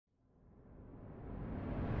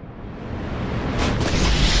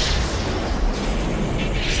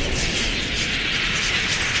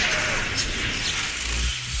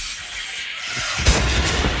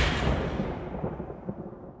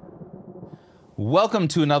Welcome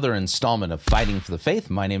to another installment of Fighting for the Faith.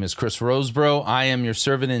 My name is Chris Rosebrough. I am your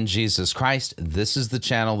servant in Jesus Christ. This is the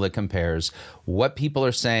channel that compares what people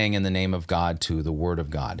are saying in the name of God to the Word of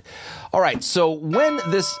God. All right, so when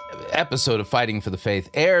this episode of Fighting for the Faith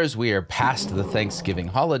airs, we are past the Thanksgiving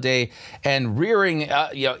holiday and rearing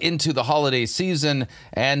into the holiday season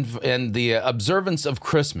and the observance of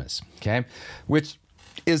Christmas, okay, which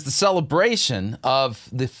is the celebration of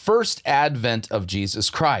the first advent of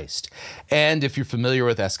Jesus Christ. And if you're familiar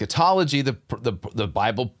with eschatology, the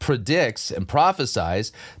Bible predicts and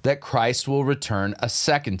prophesies that Christ will return a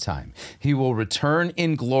second time. He will return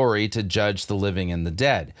in glory to judge the living and the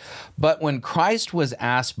dead. But when Christ was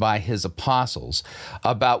asked by his apostles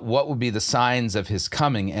about what would be the signs of his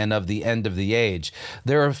coming and of the end of the age,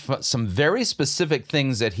 there are some very specific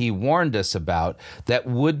things that he warned us about that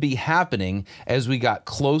would be happening as we got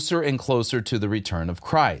closer and closer to the return of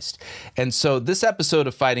Christ. And so this episode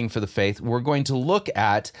of Fighting for the Faith, we're going to look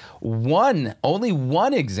at only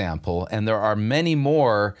one example, and there are many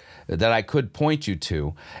more that I could point you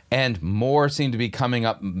to, and more seem to be coming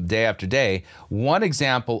up day after day. One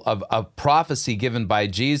example of a prophecy given by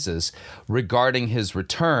Jesus regarding his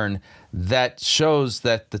return that shows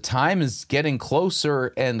that the time is getting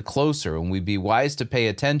closer and closer, and we'd be wise to pay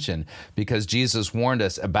attention because Jesus warned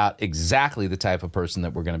us about exactly the type of person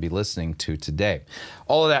that we're going to be listening to today.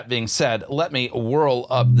 All of that being said, let me whirl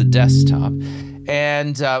up the desktop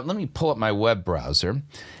and let me pull up my web browser,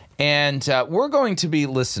 and we're going to be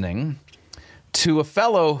listening to a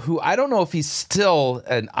fellow who I don't know if he's still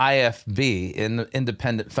an IFB, an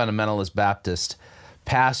Independent Fundamentalist Baptist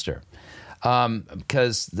pastor.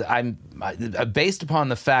 Because I'm based upon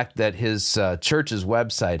the fact that his church's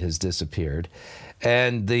website has disappeared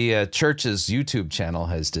and the church's YouTube channel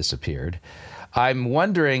has disappeared, I'm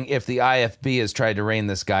wondering if the IFB has tried to rein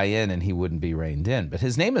this guy in and he wouldn't be reined in. But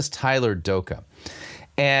his name is Tyler Doka,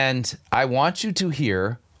 and I want you to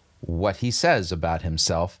hear what he says about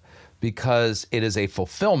himself, because it is a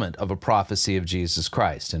fulfillment of a prophecy of Jesus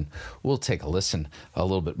Christ. And we'll take a listen a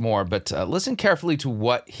little bit more, but listen carefully to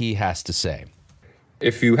what he has to say.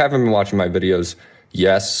 If you haven't been watching my videos,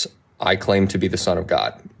 yes, I claim to be the Son of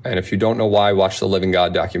God. And if you don't know why, watch the Living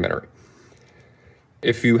God documentary.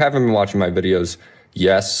 If you haven't been watching my videos,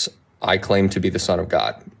 yes, I claim to be the Son of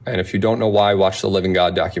God. And if you don't know why, watch the Living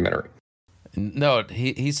God documentary. No,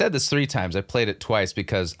 he said this 3 times. I played it twice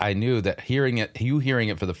because I knew that hearing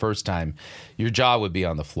it for the first time, your jaw would be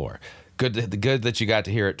on the floor. Good that you got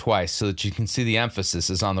to hear it twice so that you can see the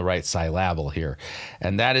emphasis is on the right syllable here.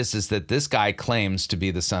 And that is that this guy claims to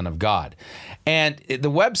be the Son of God. And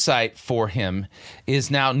the website for him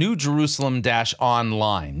is now New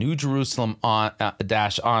Jerusalem-Online. New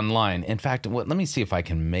Jerusalem-Online. In fact, let me see if I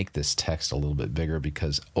can make this text a little bit bigger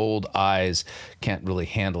because old eyes can't really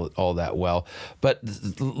handle it all that well. But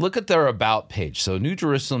look at their About page. So New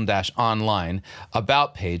Jerusalem-Online,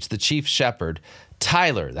 About page, the chief shepherd,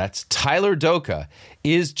 Tyler, that's Tyler Doka,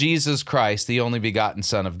 is Jesus Christ the only begotten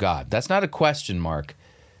Son of God? That's not a question mark.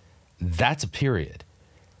 That's a period.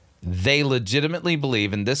 They legitimately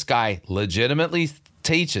believe, and this guy legitimately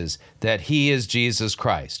teaches that he is Jesus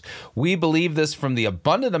Christ. We believe this from the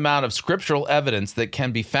abundant amount of scriptural evidence that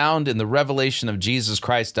can be found in the Revelation of Jesus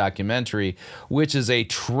Christ documentary, which is a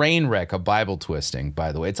train wreck of Bible twisting,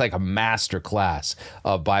 by the way. It's like a master class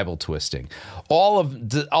of Bible twisting. All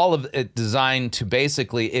of it designed to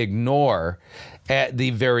basically ignore the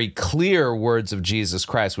very clear words of Jesus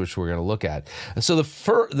Christ, which we're going to look at. So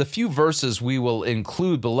the few verses we will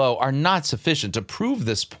include below are not sufficient to prove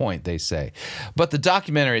this point, they say. But the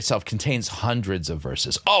documentary itself contains hundreds of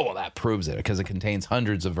verses. Oh, well, that proves it because it contains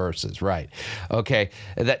hundreds of verses, right? Okay,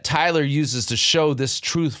 that Tyler uses to show this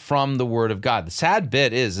truth from the Word of God. The sad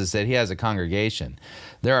bit is that he has a congregation.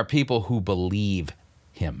 There are people who believe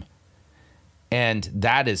him. And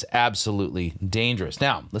that is absolutely dangerous.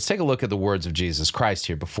 Now, let's take a look at the words of Jesus Christ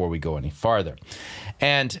here before we go any farther.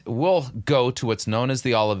 And we'll go to what's known as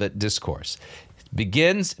the Olivet Discourse. It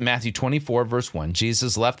begins Matthew 24, verse 1.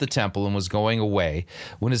 Jesus left the temple and was going away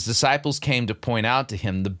when his disciples came to point out to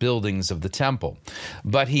him the buildings of the temple.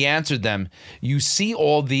 But he answered them, "You see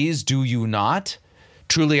all these, do you not?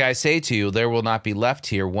 Truly I say to you, there will not be left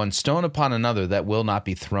here one stone upon another that will not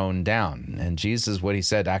be thrown down." And Jesus, what he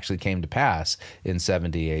said actually came to pass in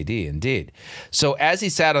 70 AD, indeed. So as he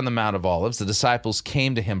sat on the Mount of Olives, the disciples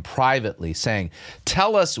came to him privately, saying,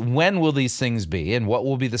 "Tell us, when will these things be, and what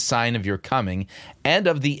will be the sign of your coming and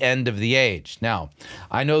of the end of the age?" Now,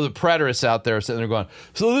 I know the preterists out there are sitting there going,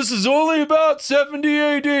 so this is only about 70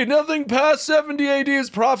 AD. Nothing past 70 AD is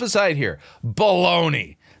prophesied here.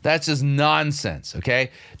 Baloney. That's just nonsense, okay?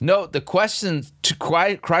 Note the question,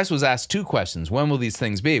 Christ was asked two questions. When will these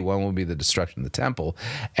things be? When will be the destruction of the temple?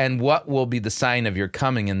 And what will be the sign of your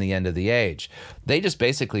coming in the end of the age? They just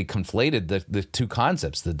basically conflated the two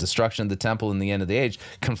concepts, the destruction of the temple and the end of the age,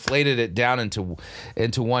 conflated it down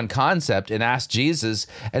into one concept and asked Jesus.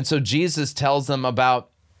 And so Jesus tells them about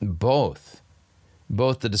both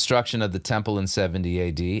the destruction of the temple in 70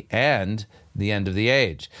 AD and the end of the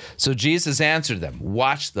age. So Jesus answered them.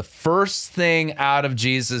 Watch the first thing out of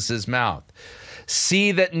Jesus' mouth.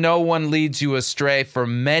 See that no one leads you astray, for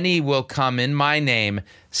many will come in my name,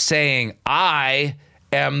 saying, I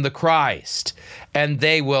am the Christ. And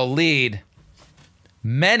they will lead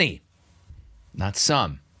many, not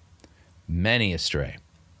some, many astray.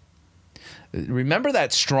 Remember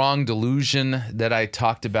that strong delusion that I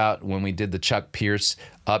talked about when we did the Chuck Pierce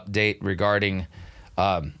update regarding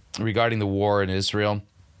the war in Israel?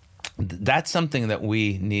 That's something that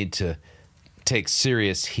we need to take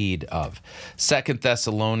serious heed of. 2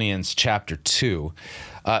 Thessalonians chapter 2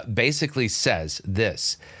 basically says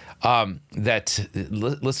this, listen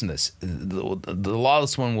to this, the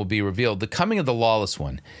lawless one will be revealed. The coming of the lawless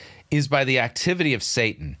one is by the activity of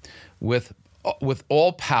Satan with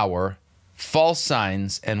all power, false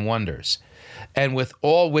signs and wonders, and with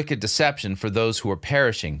all wicked deception for those who are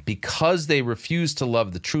perishing, because they refuse to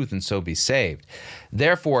love the truth and so be saved.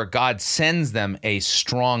 Therefore, God sends them a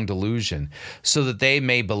strong delusion, so that they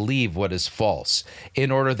may believe what is false, in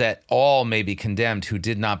order that all may be condemned who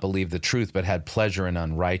did not believe the truth but had pleasure in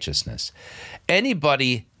unrighteousness.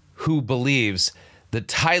 Anybody who believes that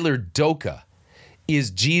Tyler Doka is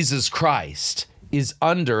Jesus Christ is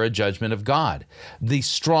under a judgment of God, the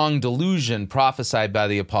strong delusion prophesied by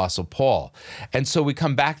the Apostle Paul. And so we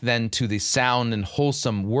come back then to the sound and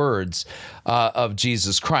wholesome words of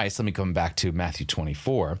Jesus Christ. Let me come back to Matthew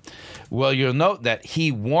 24. Well, you'll note that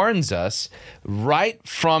he warns us right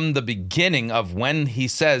from the beginning of when he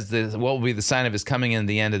says what will be the sign of his coming in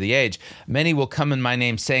the end of the age. Many will come in my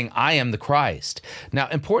name saying, I am the Christ. Now,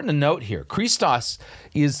 important to note here, Christos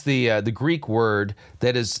is the Greek word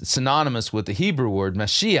that is synonymous with the Hebrew word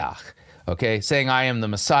Mashiach, okay, saying I am the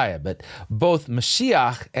Messiah. But both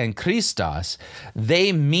Mashiach and Christos,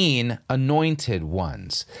 they mean anointed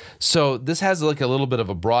ones. So this has like a little bit of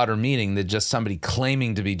a broader meaning than just somebody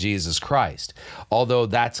claiming to be Jesus Christ, although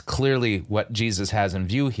that's clearly what Jesus has in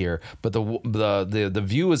view here. But the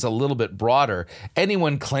view is a little bit broader.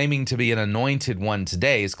 Anyone claiming to be an anointed one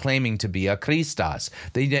today is claiming to be a Christos.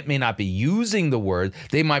 They may not be using the word.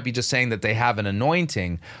 They might be just saying that they have an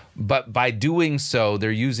anointing, but by doing so,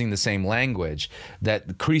 they're using the same language,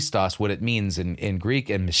 that Christos, what it means in Greek,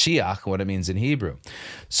 and Mashiach, what it means in Hebrew.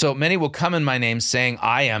 So many will come in my name saying,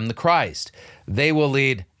 I am the Christ. They will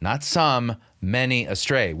lead, not some, many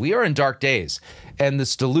astray. We are in dark days, and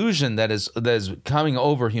this delusion that is coming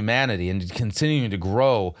over humanity and continuing to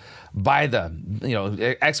grow by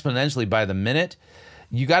exponentially by the minute,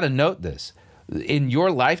 you got to note this. In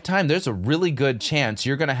your lifetime, there's a really good chance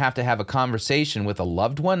you're going to have a conversation with a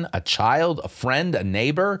loved one, a child, a friend, a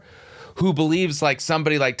neighbor who believes like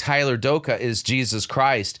somebody like Tyler Doka is Jesus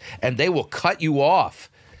Christ, and they will cut you off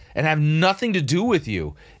and have nothing to do with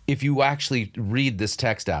you if you actually read this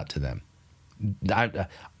text out to them.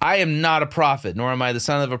 I am not a prophet, nor am I the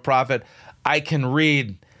son of a prophet. I can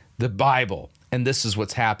read the Bible. And this is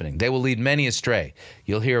what's happening. They will lead many astray.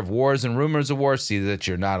 You'll hear of wars and rumors of wars. See that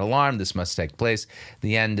you're not alarmed. This must take place.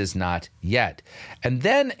 The end is not yet. And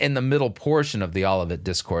then in the middle portion of the Olivet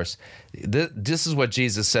Discourse, this is what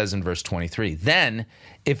Jesus says in verse 23. Then,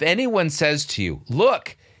 if anyone says to you,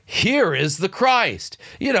 look, here is the Christ.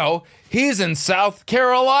 He's in South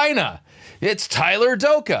Carolina. It's Tyler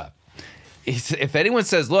Doka. If anyone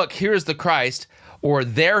says, look, here is the Christ, or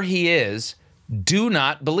there he is, do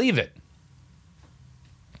not believe it.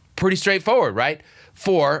 Pretty straightforward, right?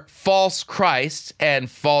 For false Christs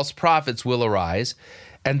and false prophets will arise,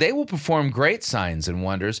 and they will perform great signs and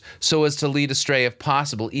wonders so as to lead astray, if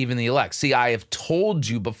possible, even the elect. See, I have told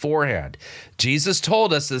you beforehand. Jesus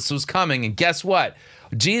told us this was coming, and guess what?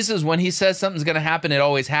 Jesus, when he says something's going to happen, it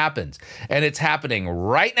always happens, and it's happening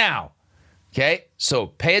right now. Okay, so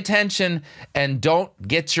pay attention and don't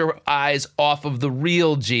get your eyes off of the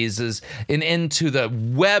real Jesus and into the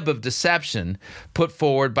web of deception put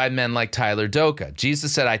forward by men like Tyler Doka.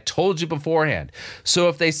 Jesus said, I told you beforehand. So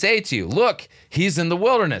if they say to you, look, he's in the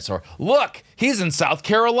wilderness, or look, he's in South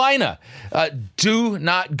Carolina, do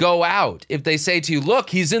not go out. If they say to you, look,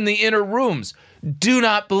 he's in the inner rooms, Do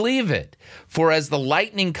not believe it. For as the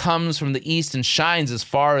lightning comes from the east and shines as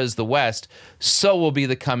far as the west, so will be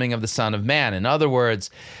the coming of the Son of Man. In other words,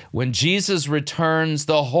 when Jesus returns,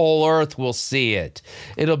 the whole earth will see it.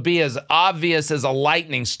 It'll be as obvious as a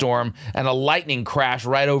lightning storm and a lightning crash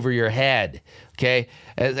right over your head. Okay?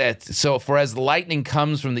 So, for as the lightning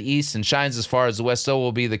comes from the east and shines as far as the west, so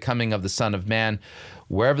will be the coming of the Son of Man.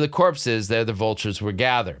 Wherever the corpse is, there the vultures will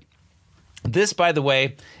gather. This, by the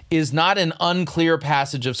way, is not an unclear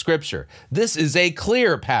passage of Scripture. This is a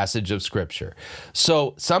clear passage of Scripture.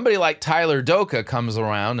 So somebody like Tyler Doka comes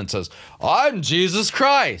around and says, I'm Jesus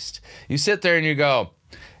Christ. You sit there and you go,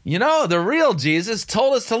 you know, the real Jesus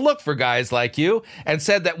told us to look for guys like you and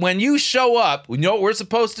said that when you show up, you know what we're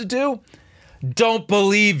supposed to do? Don't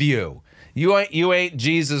believe you. You ain't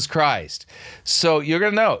Jesus Christ. So you're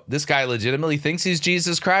going to know, this guy legitimately thinks he's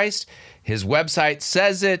Jesus Christ. His website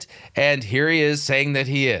says it, and here he is saying that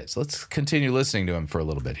he is. Let's continue listening to him for a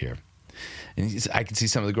little bit here. And I can see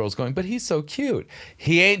some of the girls going, but he's so cute.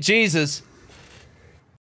 He ain't Jesus.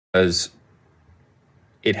 Because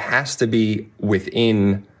it has to be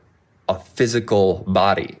within a physical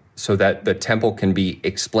body so that the temple can be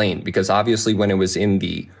explained. Because obviously when it was in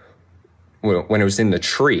the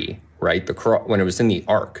tree, right? When it was in the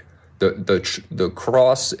ark, the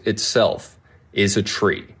cross itself is a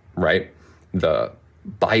tree, right? The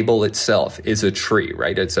Bible itself is a tree,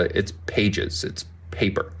 right? It's pages, it's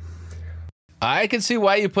paper. I can see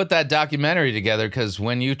why you put that documentary together, because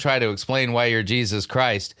when you try to explain why you're Jesus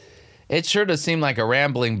Christ, it sure does seem like a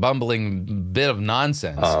rambling, bumbling bit of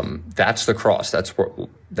nonsense. That's the cross.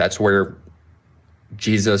 That's where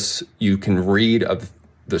Jesus, you can read of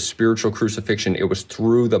the spiritual crucifixion. It was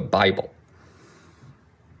through the Bible.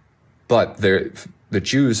 But the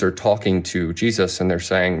Jews are talking to Jesus and they're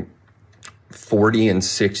saying, 40 and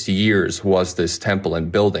 60 years was this temple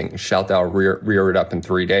and building. Shalt thou rear it up in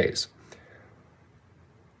 3 days?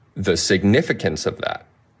 The significance of that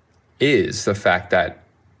is the fact that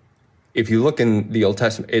if you look in the Old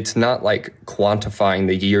Testament, it's not like quantifying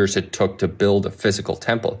the years it took to build a physical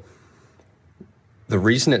temple. The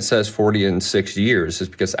reason it says 40 and 60 years is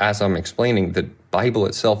because, as I'm explaining, the Bible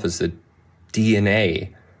itself is the DNA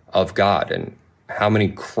of God. And how many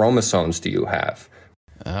chromosomes do you have?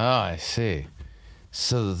 Oh, I see.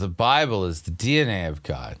 So the Bible is the DNA of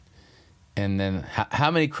God. And then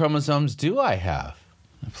how many chromosomes do I have?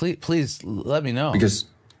 Please let me know. Because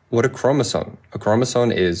what a chromosome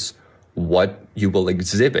is what you will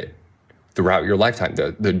exhibit throughout your lifetime,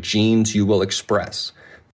 the genes you will express,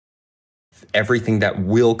 everything that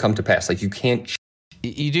will come to pass. Like, you can't.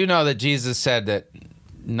 You do know that Jesus said that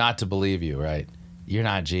not to believe you, right? You're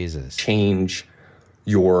not Jesus. Change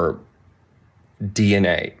your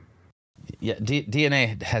DNA. Yeah,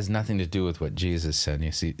 DNA has nothing to do with what Jesus said.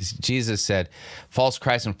 You see, Jesus said, false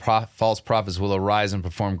Christs and false prophets will arise and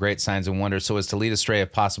perform great signs and wonders so as to lead astray,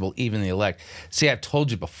 if possible, even the elect. See, I've told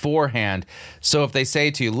you beforehand. So if they say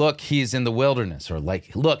to you, look, he's in the wilderness, or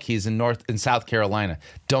like, look, he's in South Carolina,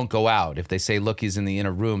 don't go out. If they say, look, he's in the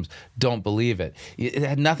inner rooms, don't believe it. It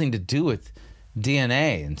had nothing to do with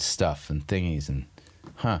DNA and stuff and thingies and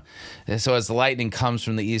So as the lightning comes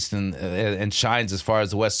from the east and shines as far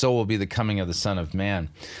as the west, so will be the coming of the Son of Man.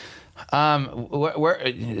 Where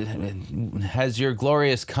has your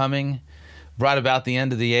glorious coming brought about the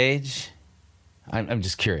end of the age? I'm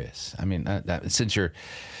just curious. I mean, since you're,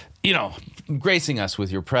 gracing us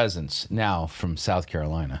with your presence now from South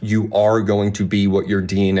Carolina. You are going to be what your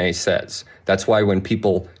DNA says. That's why when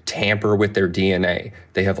people tamper with their DNA,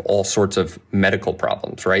 they have all sorts of medical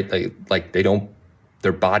problems, right?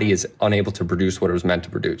 Their body is unable to produce what it was meant to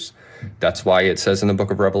produce. That's why it says in the book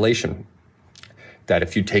of Revelation that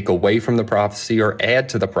if you take away from the prophecy or add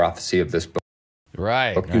to the prophecy of this book,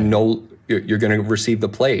 you're going to receive the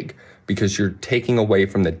plague, because you're taking away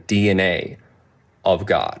from the DNA of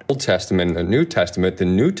God. Old Testament and the New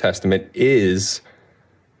Testament is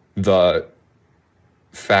the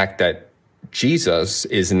fact that Jesus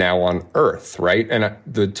is now on earth, right? And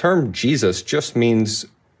the term Jesus just means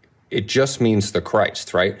the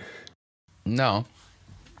Christ, right? No,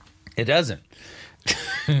 it doesn't.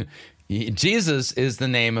 Jesus is the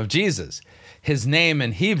name of Jesus. His name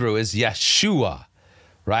in Hebrew is Yeshua,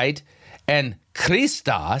 right? And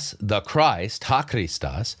Christos, the Christ,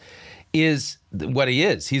 Ha-Christos, is what he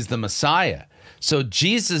is. He's the Messiah. So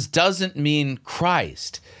Jesus doesn't mean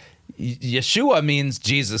Christ. Yeshua means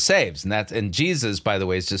Jesus saves. And Jesus, by the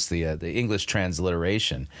way, is just the English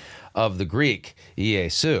transliteration of the Greek,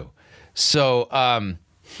 Iesu. So,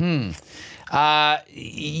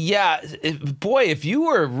 if you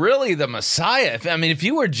were really the Messiah, if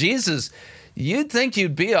you were Jesus, you'd think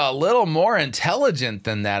you'd be a little more intelligent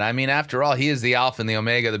than that. I mean, after all, he is the Alpha and the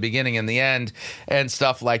Omega, the beginning and the end, and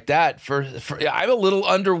stuff like that. I'm a little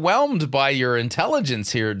underwhelmed by your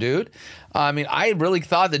intelligence here, dude. I mean, I really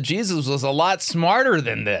thought that Jesus was a lot smarter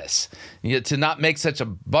than this, to not make such a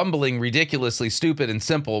bumbling, ridiculously stupid and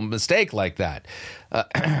simple mistake like that.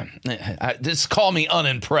 Just call me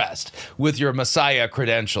unimpressed with your Messiah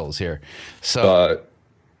credentials here. So,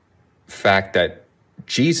 fact that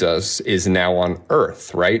Jesus is now on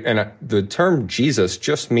earth, right? And the term Jesus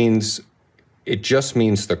just means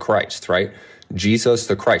the Christ, right? Jesus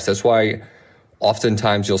the Christ. That's why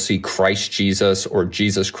oftentimes you'll see Christ Jesus or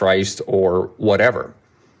Jesus Christ or whatever.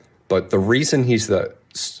 But the reason he's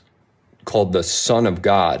called the Son of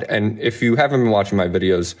God, and if you haven't been watching my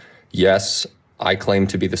videos, yes, I claim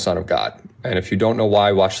to be the Son of God. And if you don't know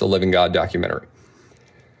why, watch the Living God documentary.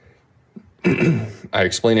 I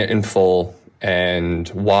explain it in full, and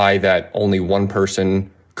why that only one person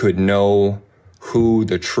could know who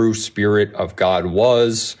the true Spirit of God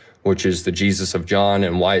was, which is the Jesus of John,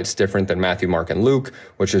 and why it's different than Matthew, Mark, and Luke,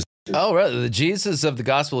 which is... Oh, right. The Jesus of the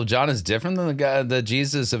Gospel of John is different than the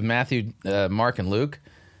Jesus of Matthew, Mark, and Luke?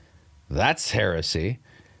 That's heresy.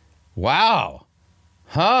 Wow.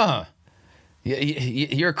 Huh.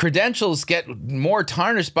 Your credentials get more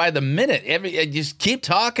tarnished by the minute. Just keep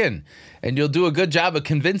talking, and you'll do a good job of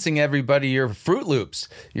convincing everybody you're Fruit Loops.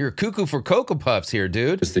 You're cuckoo for Cocoa Puffs here,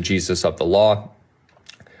 dude. It's the Jesus of the law.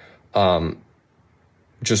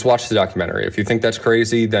 Just watch the documentary. If you think that's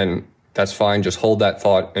crazy, then that's fine. Just hold that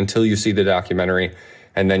thought until you see the documentary,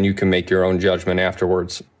 and then you can make your own judgment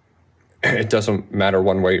afterwards. It doesn't matter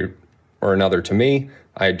one way or another to me.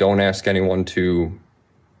 I don't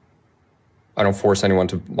force anyone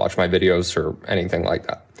to watch my videos or anything like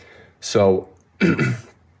that. So,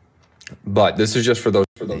 but this is just for those.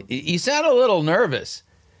 You sound a little nervous.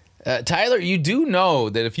 Tyler, you do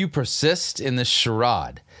know that if you persist in this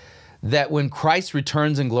charade, that when Christ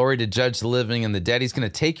returns in glory to judge the living and the dead, he's going to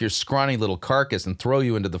take your scrawny little carcass and throw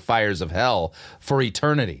you into the fires of hell for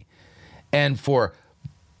eternity. And for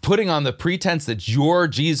putting on the pretense that you're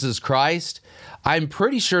Jesus Christ, I'm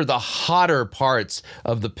pretty sure the hotter parts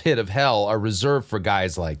of the pit of hell are reserved for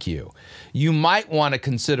guys like you. You might want to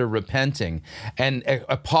consider repenting and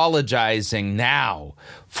apologizing now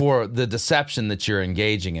for the deception that you're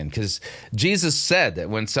engaging in. Because Jesus said that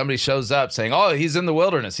when somebody shows up saying, oh, he's in the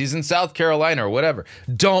wilderness, he's in South Carolina or whatever,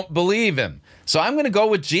 don't believe him. So I'm going to go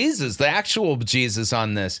with Jesus, the actual Jesus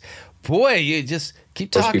on this. Boy, you just keep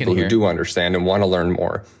talking here. Those people who do understand and want to learn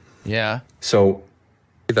more. Yeah. So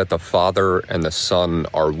that the Father and the Son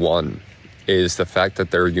are one is the fact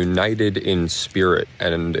that they're united in spirit.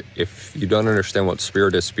 And if you don't understand what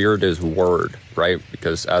spirit is word, right?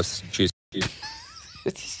 Because as Jesus...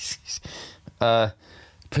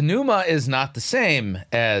 Pneuma is not the same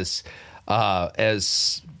as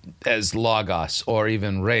logos or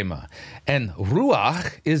even rhema, and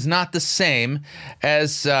ruach is not the same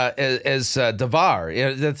as davar.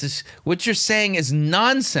 What you're saying is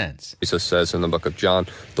nonsense. Jesus says in the book of John,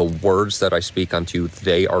 the words that I speak unto you,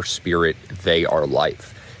 they are spirit, they are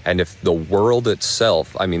life. And if the world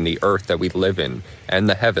itself, I mean the earth that we live in and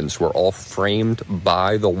the heavens were all framed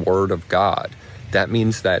by the word of God, that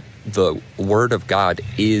means that the word of God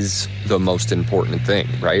is the most important thing,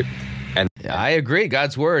 right? And I agree.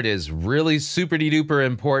 God's word is really super-duper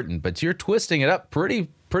important, but you're twisting it up pretty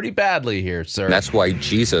badly here, sir. That's why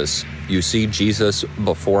you see Jesus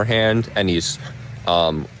beforehand, and he's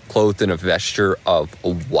clothed in a vesture of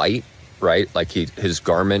white, right? Like his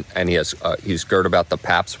garment, and he's girt about the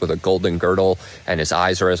paps with a golden girdle, and his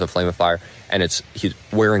eyes are as a flame of fire, and he's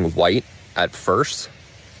wearing white at first,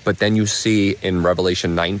 but then you see in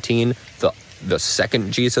Revelation 19 the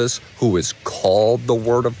second Jesus, who is called the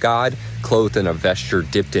Word of God, clothed in a vesture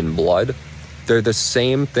dipped in blood. They're the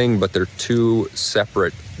same thing, but they're two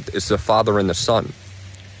separate. It's the Father and the Son.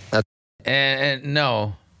 And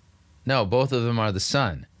no, both of them are the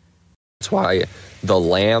Son. That's why the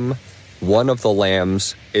Lamb, one of the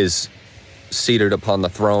lambs, is seated upon the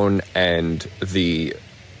throne, and the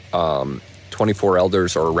 24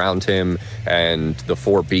 elders are around him, and the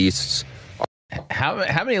four beasts. How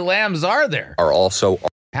many lambs are there? Are also.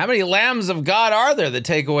 How many lambs of God are there that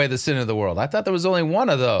take away the sin of the world? I thought there was only one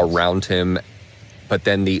of those. Around him, but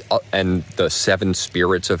then the seven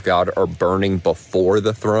spirits of God are burning before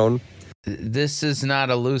the throne. This is not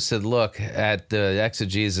a lucid look at the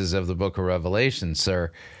exegesis of the book of Revelation, sir.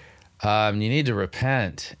 You need to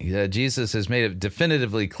repent. Jesus has made it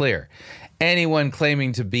definitively clear. Anyone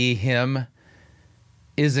claiming to be him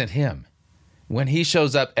isn't him. When he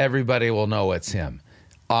shows up, everybody will know it's him.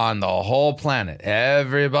 on the whole planet.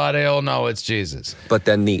 Everybody will know it's Jesus. But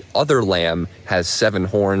then the other lamb has 7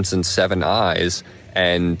 horns and 7 eyes,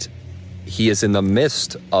 and he is in the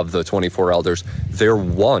midst of the 24 elders. They're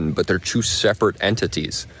one, but they're 2 separate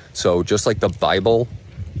entities. So just like the Bible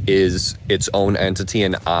is its own entity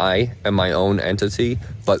and I am my own entity,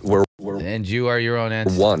 but we're and you are your own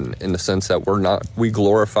entity. One in the sense that we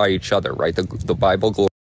glorify each other, right? The Bible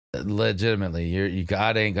legitimately,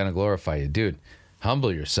 God ain't going to glorify you. Dude,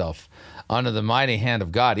 humble yourself under the mighty hand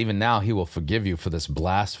of God. Even now, he will forgive you for this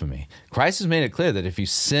blasphemy. Christ has made it clear that if you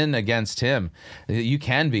sin against him, you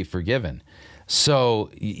can be forgiven. So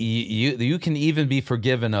you can even be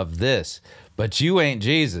forgiven of this, but you ain't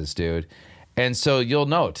Jesus, dude. And so you'll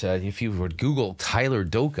note, if you would Google Tyler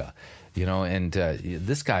Doka, and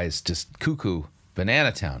this guy is just cuckoo,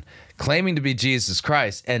 banana town, claiming to be Jesus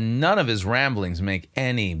Christ, and none of his ramblings make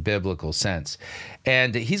any biblical sense.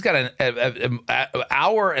 And he's got an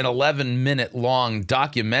hour and 11-minute long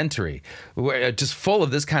documentary where just full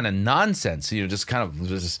of this kind of nonsense, just kind of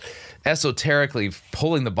just esoterically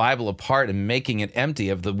pulling the Bible apart and making it empty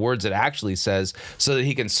of the words it actually says, so that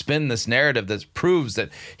he can spin this narrative that proves that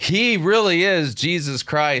he really is Jesus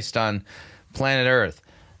Christ on planet Earth.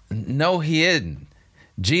 No, he isn't.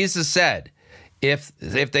 Jesus said, if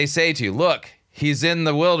they say to you, look, he's in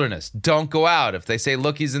the wilderness, don't go out. If they say,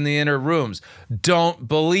 look, he's in the inner rooms, don't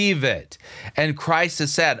believe it. And Christ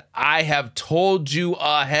has said, I have told you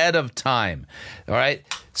ahead of time. All right?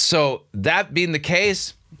 So that being the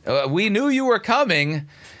case, we knew you were coming.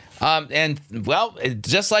 And, well,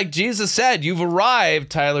 just like Jesus said, you've arrived,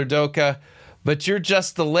 Tyler Doka, but you're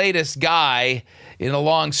just the latest guy in a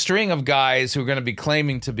long string of guys who are going to be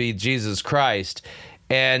claiming to be Jesus Christ.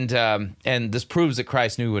 And this proves that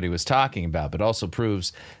Christ knew what he was talking about, but also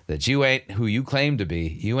proves that you ain't who you claim to be.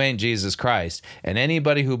 You ain't Jesus Christ. And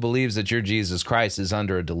anybody who believes that you're Jesus Christ is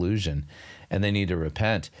under a delusion, and they need to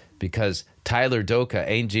repent, because Tyler Doka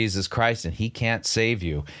ain't Jesus Christ, and he can't save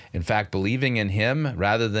you. In fact, believing in him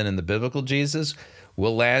rather than in the biblical Jesus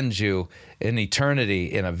will land you in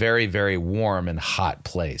eternity in a very, very warm and hot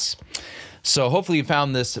place. So hopefully you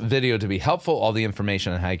found this video to be helpful. All the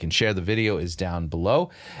information on how you can share the video is down below.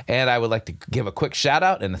 And I would like to give a quick shout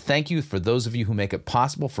out and a thank you for those of you who make it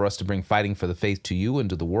possible for us to bring Fighting for the Faith to you and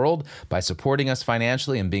to the world by supporting us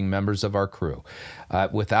financially and being members of our crew.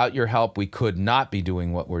 Without your help, we could not be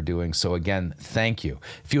doing what we're doing. So again, thank you.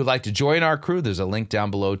 If you would like to join our crew, there's a link down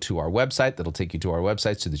below to our website that'll take you to our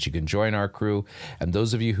website so that you can join our crew. And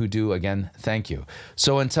those of you who do, again, thank you.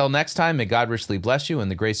 So until next time, may God richly bless you in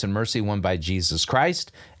the grace and mercy won by Jesus Christ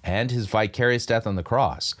and his vicarious death on the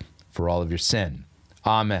cross for all of your sin.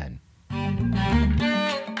 Amen.